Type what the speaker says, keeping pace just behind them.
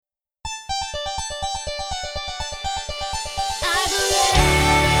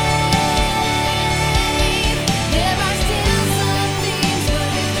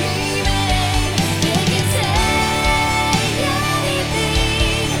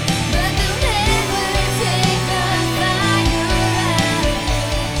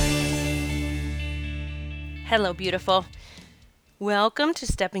Hello, beautiful. Welcome to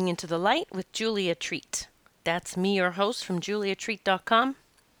Stepping into the Light with Julia Treat. That's me, your host from juliatreat.com.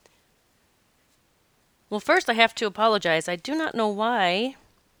 Well, first, I have to apologize. I do not know why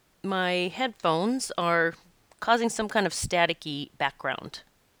my headphones are causing some kind of staticky background.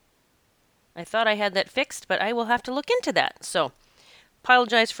 I thought I had that fixed, but I will have to look into that. So,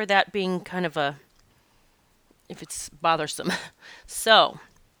 apologize for that being kind of if it's bothersome. So,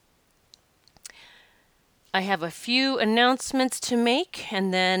 I have a few announcements to make,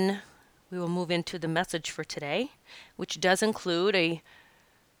 and then we will move into the message for today, which does include a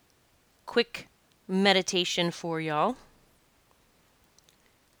quick meditation for y'all.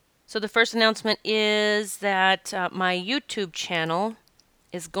 So, the first announcement is that my YouTube channel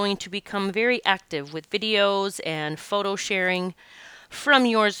is going to become very active with videos and photo sharing from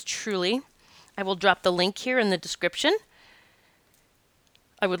yours truly. I will drop the link here in the description.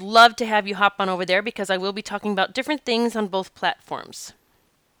 I would love to have you hop on over there because I will be talking about different things on both platforms.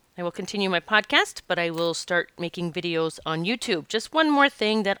 I will continue my podcast, but I will start making videos on YouTube. Just one more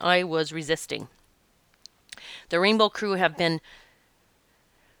thing that I was resisting. The Rainbow Crew have been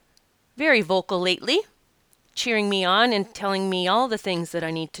very vocal lately, cheering me on and telling me all the things that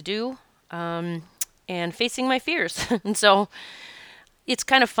I need to do and facing my fears. And so it's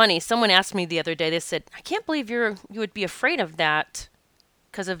kind of funny. Someone asked me the other day, they said, I can't believe you would be afraid of that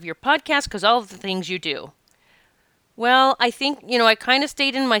because of your podcast, because all of the things you do. Well, I think, I kind of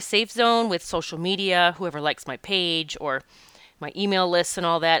stayed in my safe zone with social media, whoever likes my page or my email lists and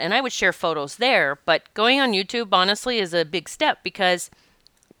all that, and I would share photos there. But going on YouTube, honestly, is a big step because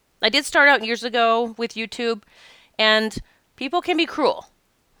I did start out years ago with YouTube, and people can be cruel.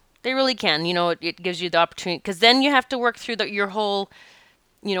 They really can. It gives you the opportunity, because then you have to work through your whole,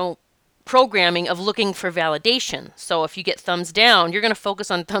 programming of looking for validation. So if you get thumbs down, you're going to focus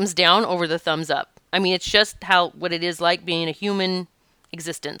on thumbs down over the thumbs up. I mean, it's just what it is like being a human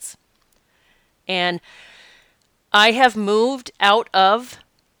existence. And I have moved out of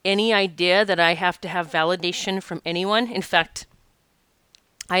any idea that I have to have validation from anyone. In fact,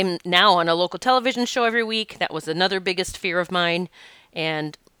 I'm now on a local television show every week. That was another biggest fear of mine.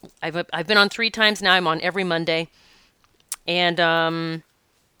 And I've been on 3 times now. I'm on every Monday. And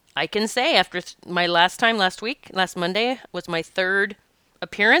I can say after my last Monday was my 3rd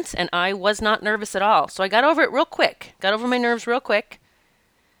appearance, and I was not nervous at all. So I got over it real quick. Got over my nerves real quick.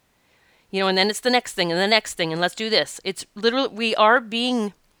 And then it's the next thing and the next thing, and let's do this. It's literally, we are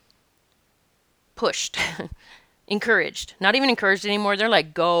being pushed, encouraged. Not even encouraged anymore. They're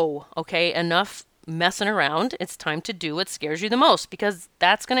like, go, okay, enough messing around. It's time to do what scares you the most, because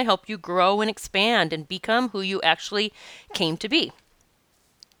that's going to help you grow and expand and become who you actually came to be.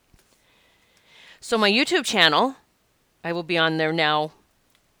 So my YouTube channel, I will be on there now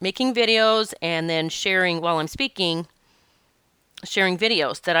making videos and then sharing while I'm speaking, sharing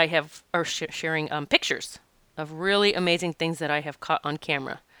videos that I have, or sharing pictures of really amazing things that I have caught on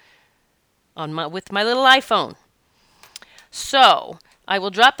camera with my little iPhone. So I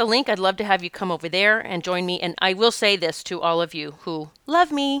will drop the link. I'd love to have you come over there and join me. And I will say this to all of you who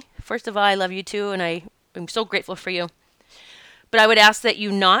love me. First of all, I love you too, and I'm so grateful for you. But I would ask that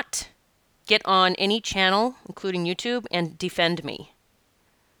you not get on any channel, including YouTube, and defend me.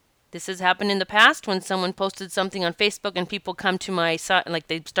 This has happened in the past when someone posted something on Facebook and people come to my site and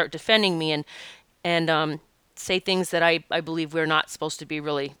they start defending me and say things that I believe we're not supposed to be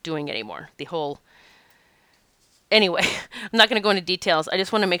really doing anymore. Anyway, I'm not going to go into details. I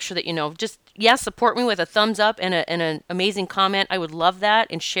just want to make sure that you know. Just, support me with a thumbs up and an amazing comment. I would love that,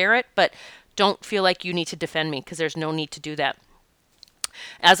 and share it, but don't feel like you need to defend me, because there's no need to do that.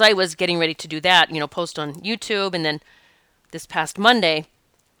 As I was getting ready to do that, post on YouTube, and then this past Monday,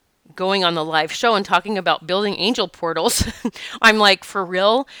 going on the live show and talking about building angel portals, I'm like, for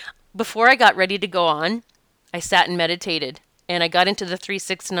real? Before I got ready to go on, I sat and meditated, and I got into the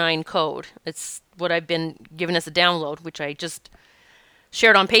 369 code. It's what I've been given as a download, which I just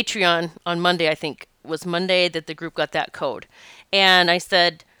shared on Patreon on Monday, I think. Was Monday that the group got that code. And I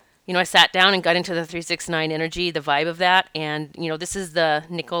said, I sat down and got into the 369 energy, the vibe of that. And, this is the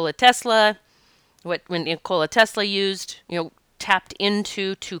Nikola Tesla, when Nikola Tesla used, tapped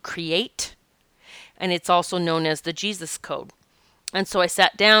into to create. And it's also known as the Jesus code. And so I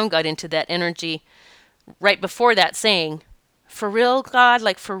sat down, got into that energy. Right before that, saying, for real, God,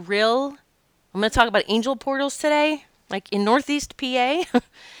 like for real, I'm going to talk about angel portals today, like in Northeast PA.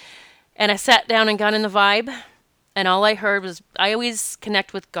 And I sat down and got in the vibe. And all I heard was, I always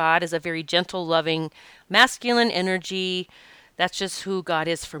connect with God as a very gentle, loving, masculine energy. That's just who God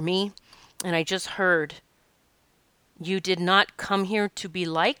is for me. And I just heard, you did not come here to be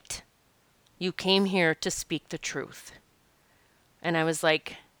liked. You came here to speak the truth. And I was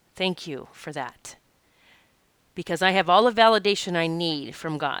like, thank you for that. Because I have all the validation I need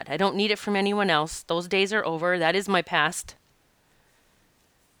from God. I don't need it from anyone else. Those days are over. That is my past.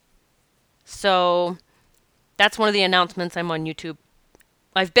 So that's one of the announcements. I'm on YouTube.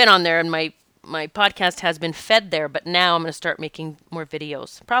 I've been on there and my podcast has been fed there, but now I'm going to start making more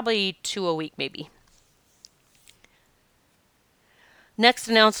videos. Probably 2 a week, maybe. Next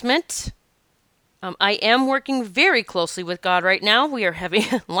announcement. I am working very closely with God right now. We are having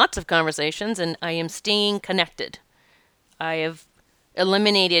lots of conversations, and I am staying connected. I have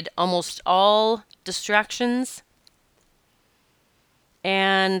eliminated almost all distractions.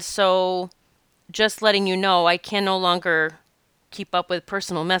 And so, just letting you know, I can no longer keep up with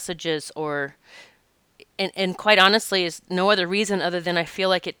personal messages and quite honestly, is no other reason other than I feel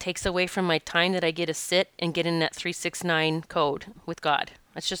like it takes away from my time that I get to sit and get in that 369 code with God.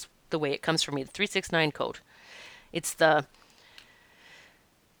 That's just the way it comes for me, the 369 code. It's the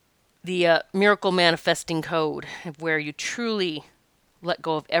miracle manifesting code where you truly let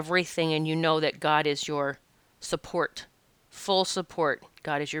go of everything and you know that God is your support, full support.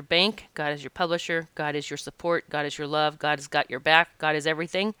 God is your bank. God is your publisher. God is your support. God is your love. God has got your back. God is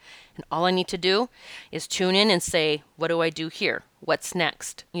everything. And all I need to do is tune in and say, what do I do here? What's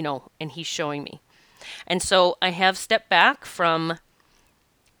next? And he's showing me. And so I have stepped back from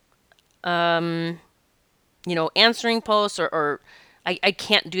answering posts or I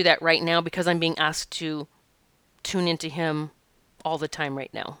can't do that right now because I'm being asked to tune into him all the time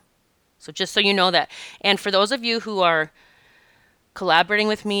right now. So just so you know that. And for those of you who are collaborating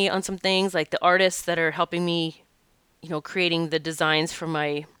with me on some things, like the artists that are helping me, creating the designs for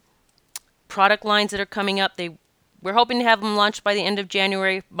my product lines that are coming up, we're hoping to have them launched by the end of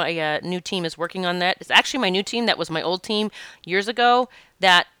January. My new team is working on that. It's actually my new team. That was my old team years ago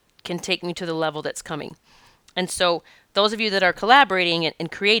that can take me to the level that's coming. And so those of you that are collaborating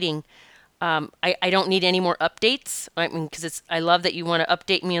and creating, I don't need any more updates. I mean, because I love that you want to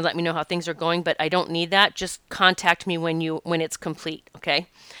update me and let me know how things are going, but I don't need that. Just contact me when it's complete, okay?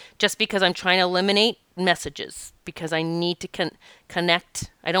 Just because I'm trying to eliminate messages because I need to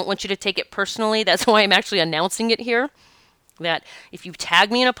connect. I don't want you to take it personally. That's why I'm actually announcing it here. That if you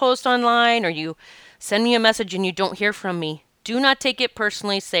tag me in a post online or you send me a message and you don't hear from me, do not take it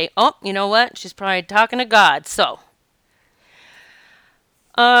personally. Say, oh, you know what? She's probably talking to God. So,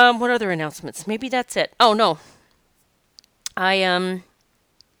 what other announcements? Maybe that's it. Oh, no. I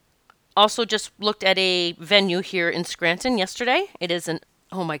also just looked at a venue here in Scranton yesterday. It is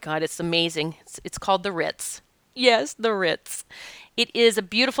oh my God, it's amazing. It's called the Ritz. Yes, the Ritz. It is a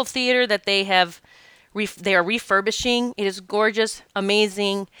beautiful theater that they are refurbishing. It is gorgeous,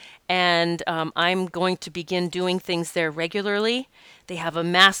 amazing, and I'm going to begin doing things there regularly. They have a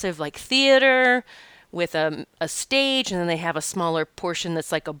massive theater with a stage, and then they have a smaller portion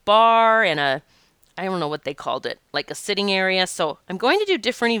that's like a bar and I don't know what they called it, like a sitting area. So I'm going to do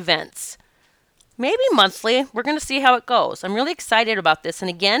different events, maybe monthly. We're going to see how it goes. I'm really excited about this. And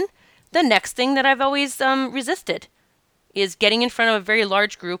again, the next thing that I've always resisted is getting in front of a very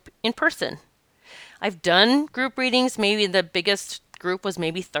large group in person. I've done group readings. Maybe the biggest group was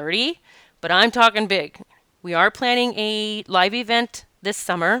maybe 30, but I'm talking big. We are planning a live event this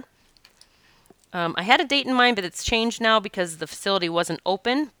summer. I had a date in mind, but it's changed now because the facility wasn't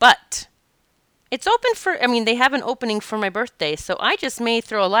open. But it's open they have an opening for my birthday, so I just may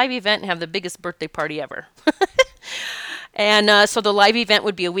throw a live event and have the biggest birthday party ever. And so the live event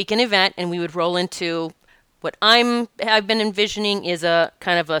would be a weekend event, and we would roll into what I've been envisioning is a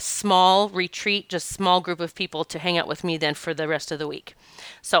kind of a small retreat, just small group of people to hang out with me then for the rest of the week.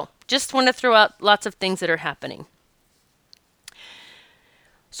 So just want to throw out lots of things that are happening.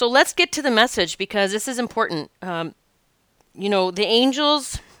 So let's get to the message because this is important. The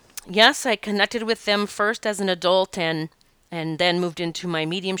angels, yes, I connected with them first as an adult and then moved into my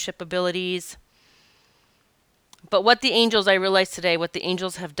mediumship abilities. But what the angels, I realized today, what the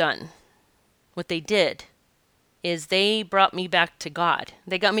angels have done, what they did, is they brought me back to God.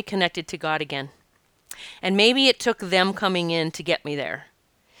 They got me connected to God again. And maybe it took them coming in to get me there.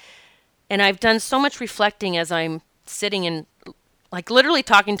 And I've done so much reflecting as I'm sitting and literally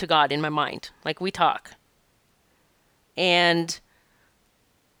talking to God in my mind, like we talk. And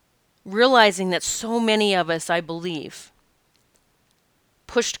realizing that so many of us, I believe,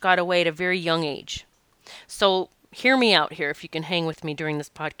 pushed God away at a very young age. So hear me out here if you can hang with me during this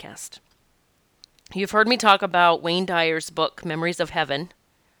podcast. You've heard me talk about Wayne Dyer's book, Memories of Heaven.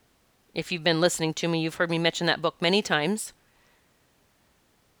 If you've been listening to me, you've heard me mention that book many times.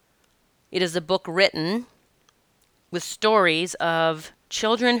 It is a book written with stories of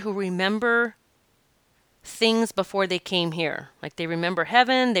children who remember things before they came here. Like they remember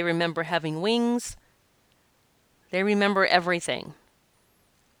heaven, they remember having wings, they remember everything.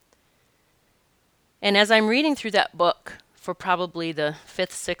 And as I'm reading through that book for probably the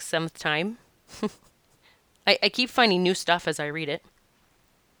fifth, sixth, seventh time, I keep finding new stuff as I read it.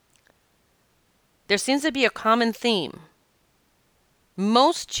 There seems to be a common theme.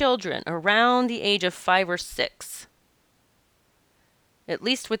 Most children around the age of 5 or 6, at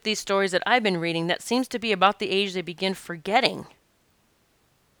least with these stories that I've been reading, that seems to be about the age they begin forgetting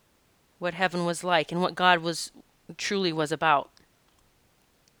what heaven was like and what God truly was about.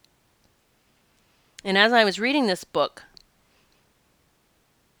 And as I was reading this book,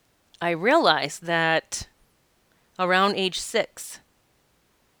 I realized that around age 6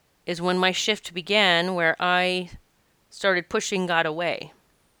 is when my shift began, where I started pushing God away.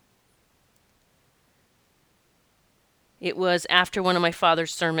 It was after one of my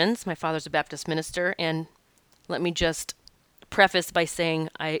father's sermons. My father's a Baptist minister, and let me just preface by saying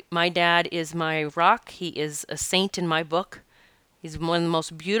my dad is my rock. He is a saint in my book. He's one of the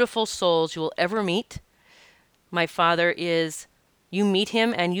most beautiful souls you will ever meet. My father is, you meet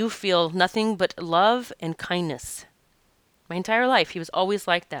him and you feel nothing but love and kindness. My entire life, he was always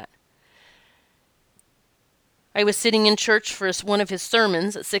like that. I was sitting in church for one of his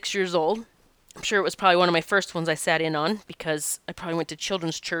sermons at 6 years old. I'm sure it was probably one of my first ones I sat in on because I probably went to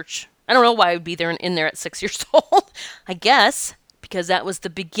children's church. I don't know why I would be there in there at 6 years old. I guess because that was the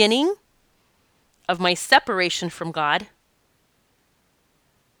beginning of my separation from God.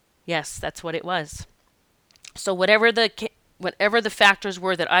 Yes, that's what it was. So whatever the factors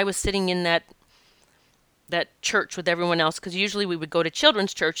were that I was sitting in that church with everyone else, because usually we would go to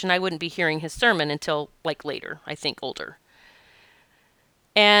children's church and I wouldn't be hearing his sermon until like later, I think older.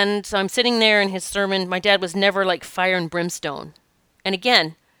 And so I'm sitting there in his sermon. My dad was never like fire and brimstone. And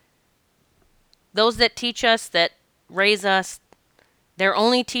again, those that teach us, that raise us, they're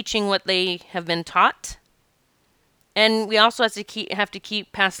only teaching what they have been taught. And we also have to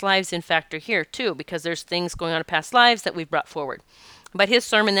keep past lives in factor here too, because there's things going on in past lives that we've brought forward. But his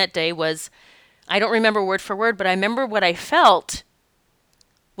sermon that day was, I don't remember word for word, but I remember what I felt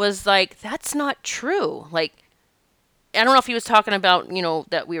was like, that's not true. Like, I don't know if he was talking about,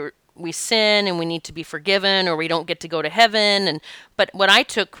 that we sin and we need to be forgiven or we don't get to go to heaven. But what I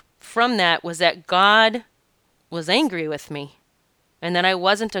took from that was that God was angry with me and that I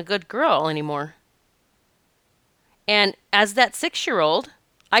wasn't a good girl anymore. And as that 6-year-old,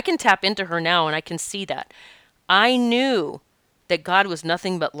 I can tap into her now and I can see that. I knew that God was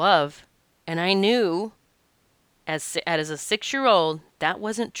nothing but love. And I knew as a 6-year-old, that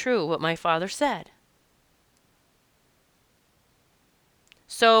wasn't true what my father said.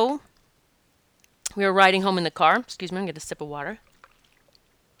 So we were riding home in the car. Excuse me, I'm going to get a sip of water.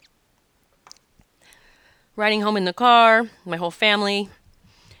 Riding home in the car, my whole family.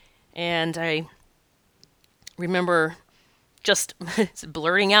 And I remember just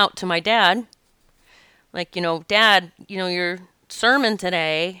blurting out to my dad, like, Dad, your sermon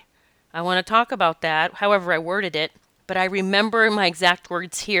today, I want to talk about that, however I worded it. But I remember my exact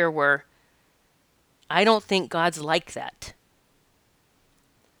words here were, I don't think God's like that.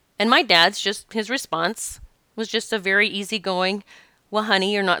 And my his response was just a very easygoing, well,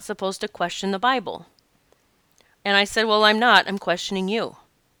 honey, you're not supposed to question the Bible. And I said, well, I'm not. I'm questioning you.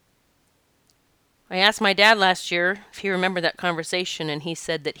 I asked my dad last year if he remembered that conversation, and he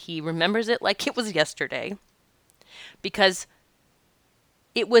said that he remembers it like it was yesterday. Because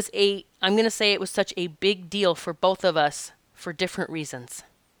it was I'm going to say it was such a big deal for both of us for different reasons.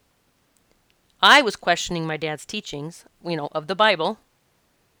 I was questioning my dad's teachings, of the Bible.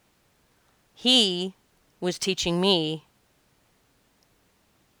 He was teaching me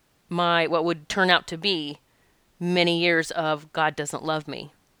what would turn out to be many years of God doesn't love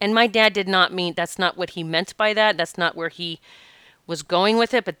me. And my dad did not mean, that's not what he meant by that. That's not where he was going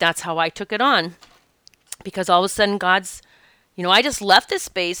with it, but that's how I took it on. Because all of a sudden I just left this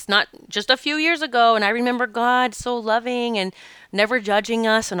space not just a few years ago, and I remember God so loving and never judging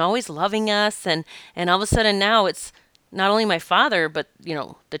us and always loving us. And all of a sudden now it's not only my father, but,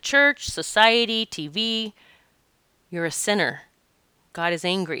 the church, society, TV. You're a sinner. God is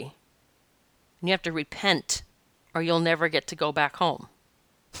angry. And you have to repent or you'll never get to go back home.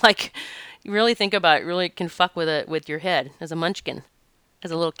 Like, you really think about it, really can fuck with your head as a munchkin,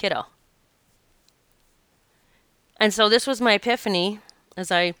 as a little kiddo. And so this was my epiphany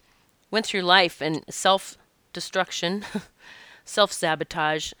as I went through life and self-destruction,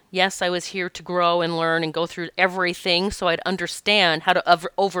 self-sabotage. Yes, I was here to grow and learn and go through everything so I'd understand how to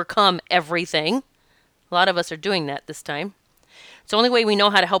overcome everything. A lot of us are doing that this time. It's the only way we know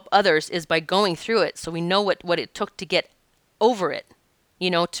how to help others is by going through it. So we know what it took to get over it,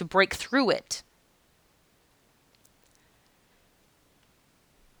 to break through it.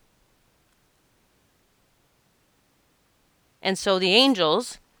 And so the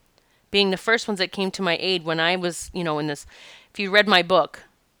angels, being the first ones that came to my aid when I was, in this, if you read my book,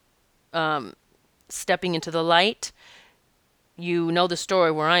 Stepping into the Light, you know the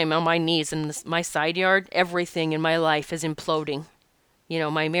story where I am on my knees in my side yard. Everything in my life is imploding.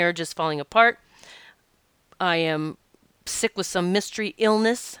 My marriage is falling apart. I am sick with some mystery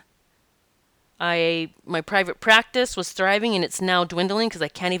illness. My private practice was thriving and it's now dwindling because I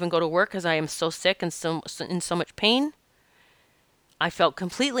can't even go to work because I am so sick and in so much pain. I felt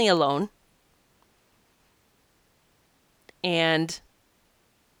completely alone. And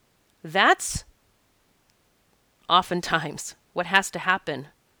that's oftentimes what has to happen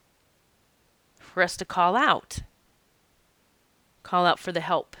for us to call out for the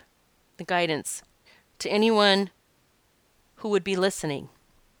help, the guidance to anyone who would be listening.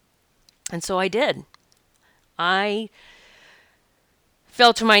 And so I did. I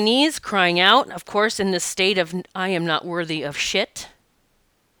fell to my knees, crying out, of course, in this state of I am not worthy of shit,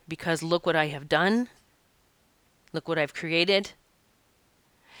 because look what I have done. Look what I've created.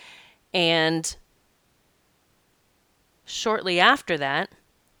 And shortly after that,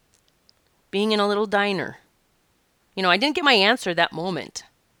 being in a little diner. I didn't get my answer that moment,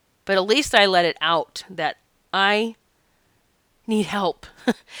 but at least I let it out that I need help.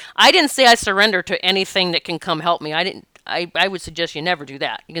 I didn't say I surrender to anything that can come help me. I would suggest you never do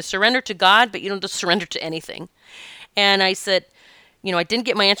that. You can surrender to God, but you don't just surrender to anything. And I said, I didn't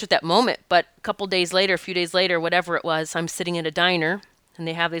get my answer at that moment, but a few days later, whatever it was, I'm sitting in a diner and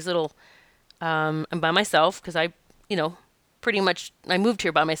they have these little, I'm by myself because pretty much I moved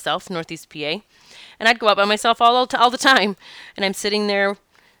here by myself, Northeast PA, and I'd go out by myself all the time. And I'm sitting there,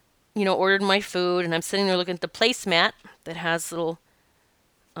 ordered my food, and I'm sitting there looking at the placemat that has little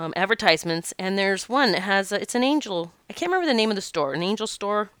advertisements, and there's one that has it's an angel. I can't remember the name of the store, an angel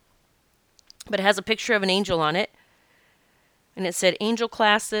store, but it has a picture of an angel on it, and it said angel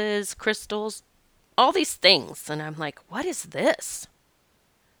classes, crystals, all these things, and I'm like, what is this?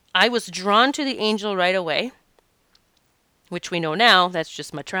 I was drawn to the angel right away, which we know now, that's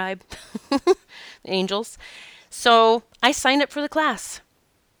just my tribe, the angels. So I signed up for the class.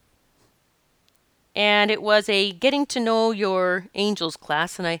 And it was a getting to know your angels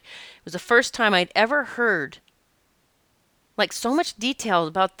class. And it was the first time I'd ever heard like so much detail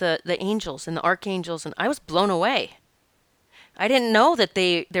about the angels and the archangels. And I was blown away. I didn't know that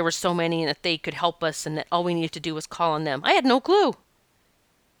there were so many and that they could help us and that all we needed to do was call on them. I had no clue.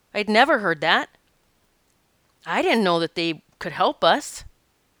 I'd never heard that. I didn't know that they could help us.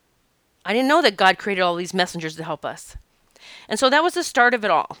 I didn't know that God created all these messengers to help us. And so that was the start of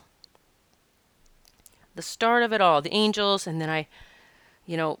it all. The start of it all, the angels, and then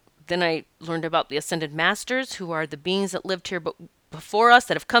I learned about the ascended masters, who are the beings that lived here before us,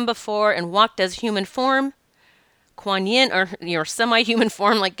 that have come before and walked as human form. Kuan Yin, or semi-human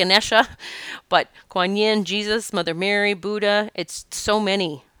form like Ganesha, but Kuan Yin, Jesus, Mother Mary, Buddha, it's so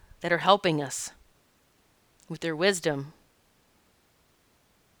many that are helping us with their wisdom.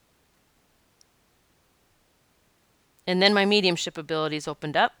 And then my mediumship abilities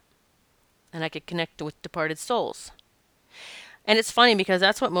opened up, and I could connect with departed souls. And it's funny because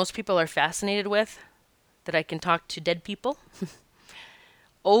that's what most people are fascinated with, that I can talk to dead people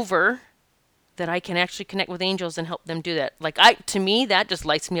over that I can actually connect with angels and help them do that. To me, that just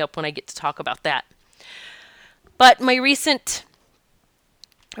lights me up when I get to talk about that. But my recent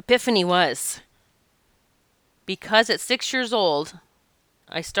epiphany was, because at 6 years old,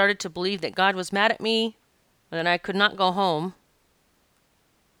 I started to believe that God was mad at me, and that I could not go home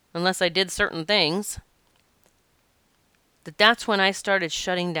unless I did certain things, that's when I started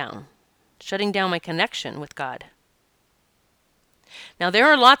shutting down my connection with God. Now, there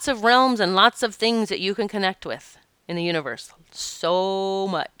are lots of realms and lots of things that you can connect with in the universe. So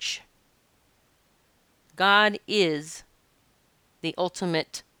much. God is the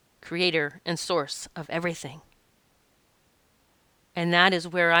ultimate creator and source of everything. And that is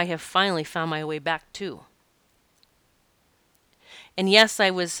where I have finally found my way back to. And yes,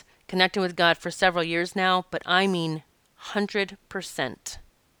 I was connecting with God for several years now, but I mean 100%.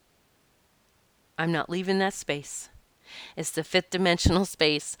 I'm not leaving that space. It's the fifth dimensional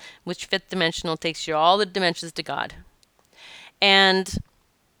space, which fifth dimensional takes you all the dimensions to God. And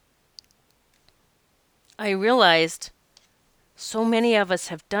I realized so many of us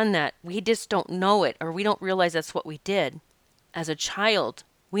have done that. We just don't know it, or we don't realize that's what we did. As a child,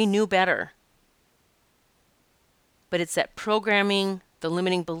 we knew better. but it's that programming, the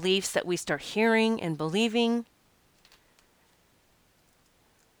limiting beliefs that we start hearing and believing.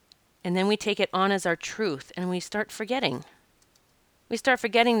 And then we take it on as our truth and we start forgetting. We start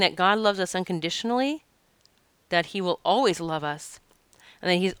forgetting that God loves us unconditionally, that He will always love us, and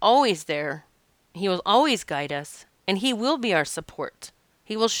that He's always there. He will always guide us, and He will be our support.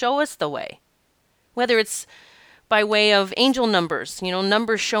 He will show us the way. Whether it's by way of angel numbers,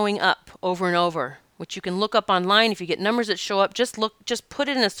 numbers showing up over and over, which you can look up online. If you get numbers that show up, just put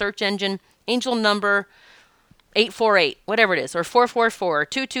it in a search engine, angel number 848, whatever it is, or 444, or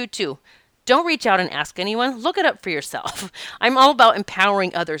 222. Don't reach out and ask anyone. Look it up for yourself. I'm all about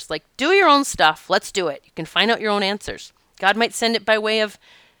empowering others. Like, do your own stuff. Let's do it. You can find out your own answers. God might send it by way of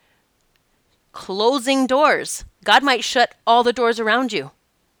closing doors. God might shut all the doors around you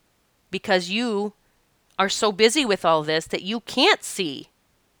because you are so busy with all this that you can't see.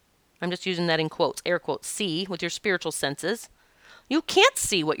 I'm just using that in quotes, air quotes, see with your spiritual senses. You can't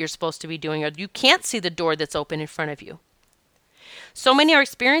see what you're supposed to be doing, or you can't see the door that's open in front of you. So many are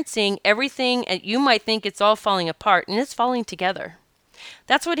experiencing everything, and you might think it's all falling apart, and it's falling together.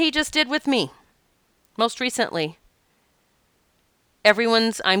 That's what He just did with me. Most recently,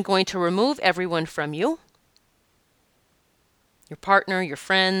 I'm going to remove everyone from you. Your partner, your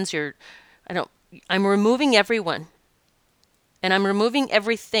friends, I'm removing everyone. And I'm removing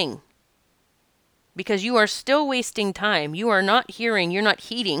everything. Because you are still wasting time. You are not hearing, you're not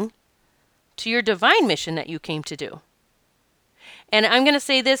heeding to your divine mission that you came to do. And I'm going to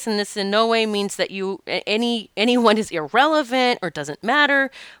say this, and this in no way means that anyone is irrelevant or doesn't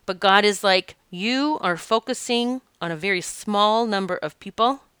matter, but God is like, you are focusing on a very small number of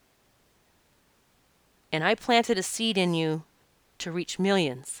people, and I planted a seed in you to reach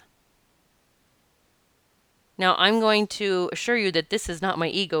millions. Now, I'm going to assure you that this is not my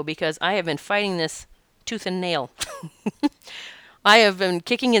ego, because I have been fighting this tooth and nail. I have been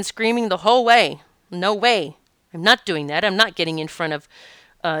kicking and screaming the whole way. No way. I'm not doing that. I'm not getting in front of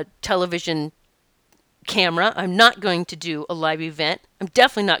a television camera. I'm not going to do a live event. I'm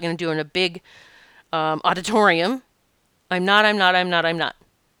definitely not going to do it in a big auditorium. I'm not. I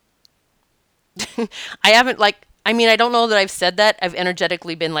haven't I don't know that I've said that. I've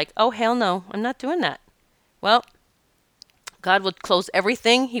energetically been like, oh, hell no, I'm not doing that. Well, God will close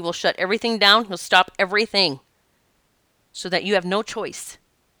everything. He will shut everything down. He'll stop everything so that you have no choice.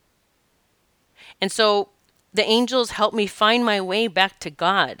 And so the angels help me find my way back to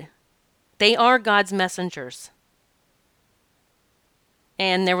God. They are God's messengers.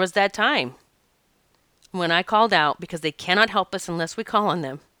 And there was that time when I called out, because they cannot help us unless we call on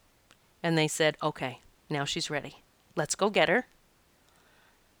them. And they said, okay, now she's ready. Let's go get her.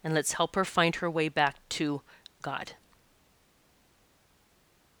 And let's help her find her way back to God.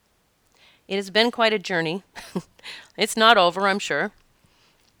 It has been quite a journey. It's not over, I'm sure.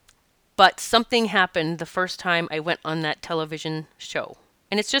 But something happened the first time I went on that television show.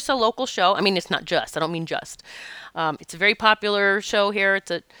 And it's just a local show. I mean, it's not just. I don't mean just. It's a very popular show here. It's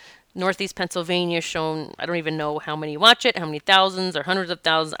a Northeast Pennsylvania show. I don't even know how many watch it, how many thousands or hundreds of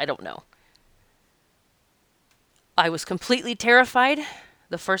thousands. I don't know. I was completely terrified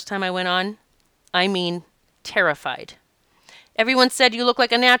the first time I went on. I mean, terrified. Everyone said, you look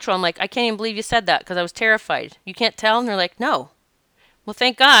like a natural. I'm like, I can't even believe you said that, because I was terrified. You can't tell? And they're like, no. Well,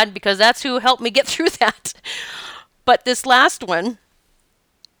 thank God, because that's who helped me get through that. But this last one,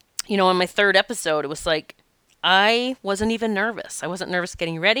 on my third episode, it was like, I wasn't even nervous. I wasn't nervous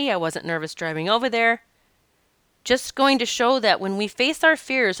getting ready. I wasn't nervous driving over there. Just going to show that when we face our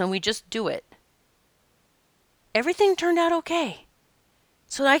fears and we just do it, everything turned out okay.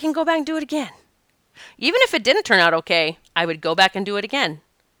 So that I can go back and do it again. Even if it didn't turn out okay, I would go back and do it again.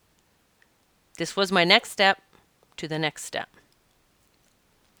 This was my next step to the next step.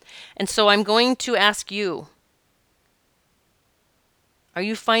 And so I'm going to ask you, are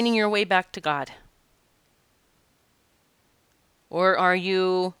you finding your way back to God? Or are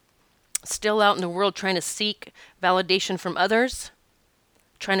you still out in the world trying to seek validation from others?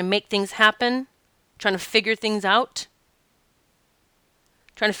 Trying to make things happen? Trying to figure things out?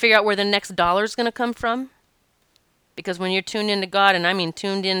 Trying to figure out where the next dollar is going to come from? Because when you're tuned into God, and I mean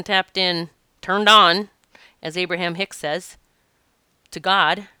tuned in, tapped in, turned on, as Abraham Hicks says, to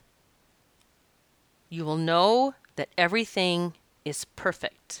God, you will know that everything is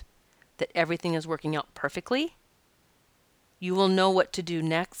perfect, that everything is working out perfectly. You will know what to do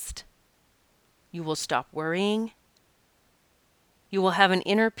next. You will stop worrying. You will have an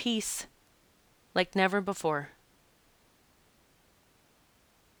inner peace like never before.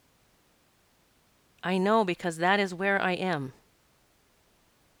 I know, because that is where I am.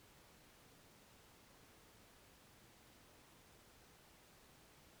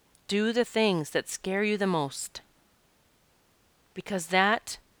 Do the things that scare you the most, because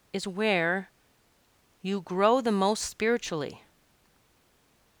that is where you grow the most spiritually.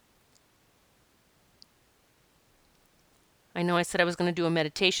 I know I said I was going to do a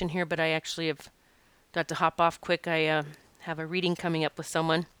meditation here, but I actually have got to hop off quick. I have a reading coming up with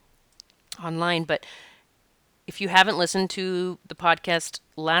someone online, but if you haven't listened to the podcast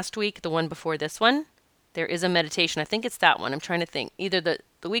last week, the one before this one, there is a meditation. I think it's that one. I'm trying to think. Either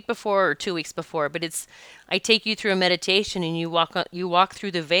the week before or 2 weeks before, but I take you through a meditation and you walk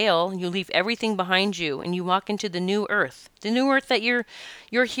through the veil, you leave everything behind you and you walk into the new earth that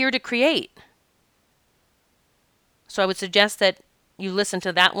you're here to create. So I would suggest that you listen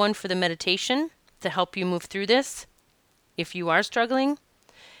to that one for the meditation to help you move through this if you are struggling.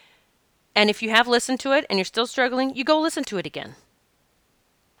 And if you have listened to it and you're still struggling, you go listen to it again.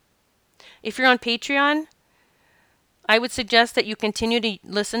 If you're on Patreon, I would suggest that you continue to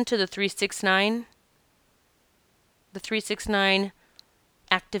listen to the 369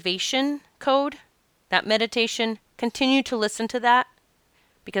 activation code, that meditation. Continue to listen to that,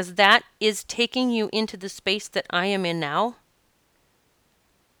 because that is taking you into the space that I am in now.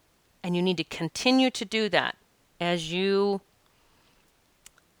 And you need to continue to do that as you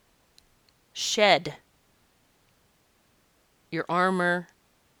shed your armor,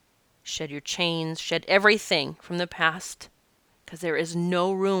 shed your chains, shed everything from the past, because there is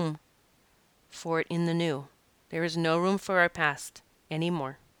no room for it in the new. There is no room for our past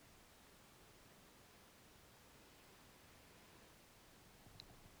anymore.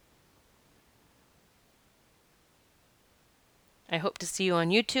 I hope to see you on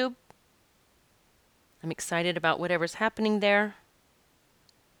YouTube. I'm excited about whatever's happening there.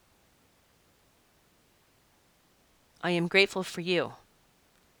 I am grateful for you,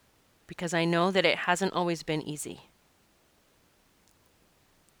 because I know that it hasn't always been easy.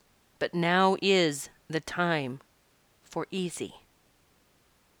 But now is the time for easy.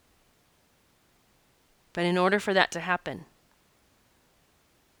 But in order for that to happen,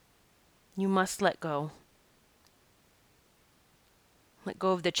 you must let go. Let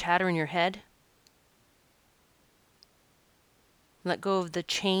go of the chatter in your head. Let go of the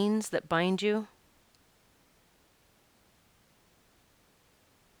chains that bind you.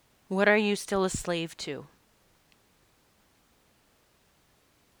 What are you still a slave to?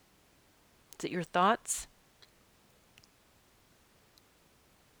 Is it your thoughts?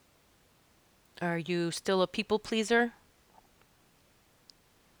 Are you still a people pleaser?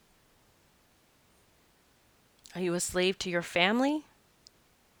 Are you a slave to your family?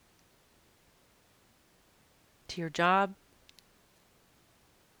 To your job?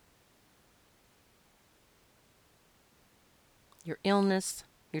 Your illness?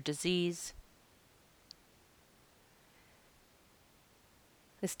 Your disease?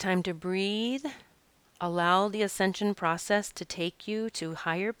 It's time to breathe. Allow the ascension process to take you to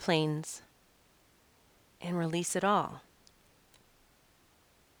higher planes and release it all.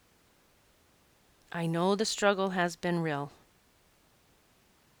 I know the struggle has been real.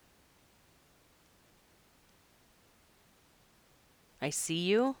 I see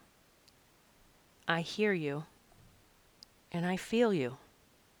you, I hear you, and I feel you.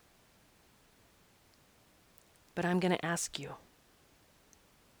 But I'm going to ask you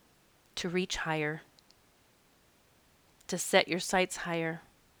to reach higher, to set your sights higher,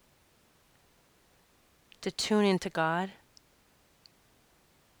 to tune into God.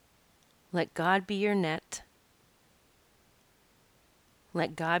 Let God be your net.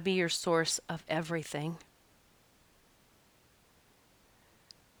 Let God be your source of everything.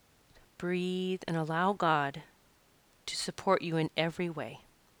 Breathe and allow God to support you in every way.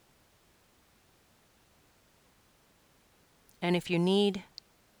 And if you need,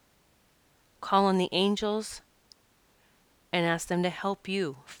 call on the angels and ask them to help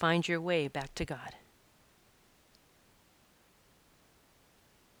you find your way back to God.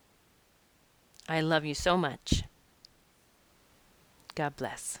 I love you so much. God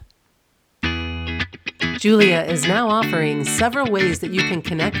bless. Julia is now offering several ways that you can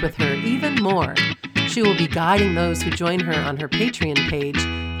connect with her even more. She will be guiding those who join her on her Patreon page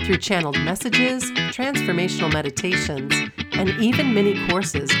through channeled messages, transformational meditations, and even mini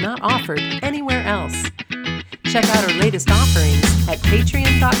courses not offered anywhere else. Check out her latest offerings at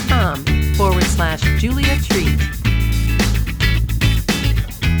patreon.com/Julia Treat.